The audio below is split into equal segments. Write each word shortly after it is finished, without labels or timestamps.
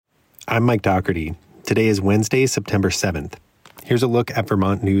I'm Mike Dougherty. Today is Wednesday, September 7th. Here's a look at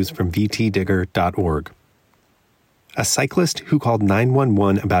Vermont news from vtdigger.org. A cyclist who called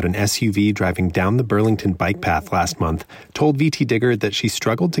 911 about an SUV driving down the Burlington bike path last month told VT Digger that she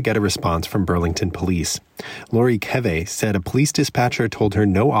struggled to get a response from Burlington police. Lori Keve said a police dispatcher told her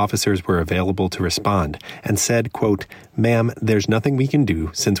no officers were available to respond and said, quote, "Ma'am, there's nothing we can do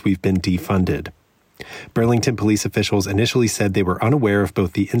since we've been defunded." Burlington police officials initially said they were unaware of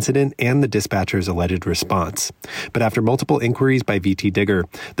both the incident and the dispatcher's alleged response. But after multiple inquiries by VT Digger,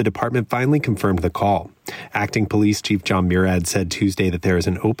 the department finally confirmed the call. Acting Police Chief John Murad said Tuesday that there is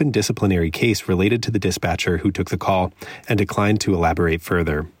an open disciplinary case related to the dispatcher who took the call and declined to elaborate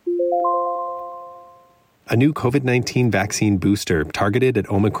further. A new COVID-19 vaccine booster targeted at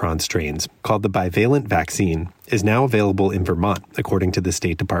Omicron strains, called the bivalent vaccine, is now available in Vermont, according to the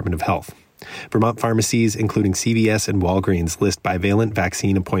State Department of Health. Vermont pharmacies, including CVS and Walgreens, list bivalent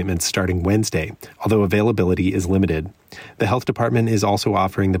vaccine appointments starting Wednesday, although availability is limited. The health department is also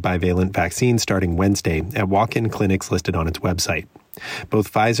offering the bivalent vaccine starting Wednesday at walk-in clinics listed on its website.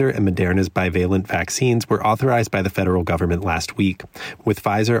 Both Pfizer and Moderna's bivalent vaccines were authorized by the federal government last week, with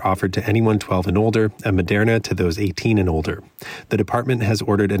Pfizer offered to anyone 12 and older and Moderna to those 18 and older. The department has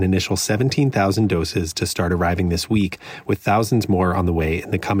ordered an initial 17,000 doses to start arriving this week, with thousands more on the way in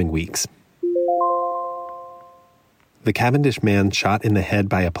the coming weeks. The Cavendish man shot in the head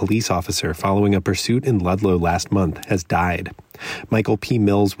by a police officer following a pursuit in Ludlow last month has died. Michael P.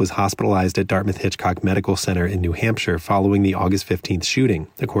 Mills was hospitalized at Dartmouth-Hitchcock Medical Center in New Hampshire following the August 15th shooting,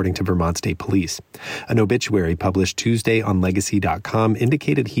 according to Vermont State Police. An obituary published Tuesday on Legacy.com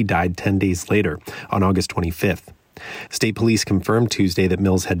indicated he died 10 days later, on August 25th. State Police confirmed Tuesday that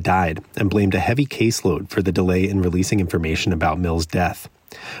Mills had died and blamed a heavy caseload for the delay in releasing information about Mills' death.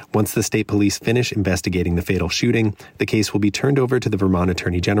 Once the state police finish investigating the fatal shooting, the case will be turned over to the Vermont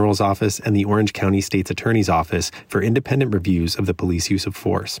Attorney General's office and the Orange County State's Attorney's office for independent reviews of the police use of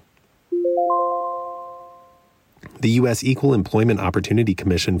force. The U.S. Equal Employment Opportunity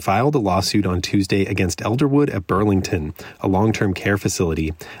Commission filed a lawsuit on Tuesday against Elderwood at Burlington, a long-term care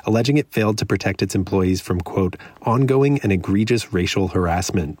facility, alleging it failed to protect its employees from, quote, ongoing and egregious racial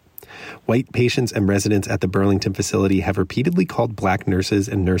harassment. White patients and residents at the Burlington facility have repeatedly called black nurses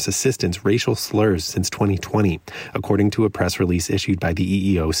and nurse assistants racial slurs since 2020, according to a press release issued by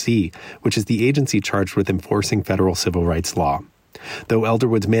the EEOC, which is the agency charged with enforcing federal civil rights law. Though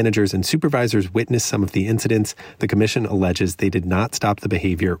Elderwood's managers and supervisors witnessed some of the incidents, the commission alleges they did not stop the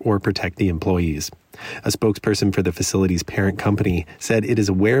behavior or protect the employees. A spokesperson for the facility's parent company said it is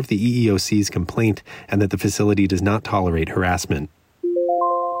aware of the EEOC's complaint and that the facility does not tolerate harassment.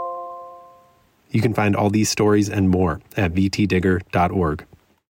 You can find all these stories and more at vtdigger.org.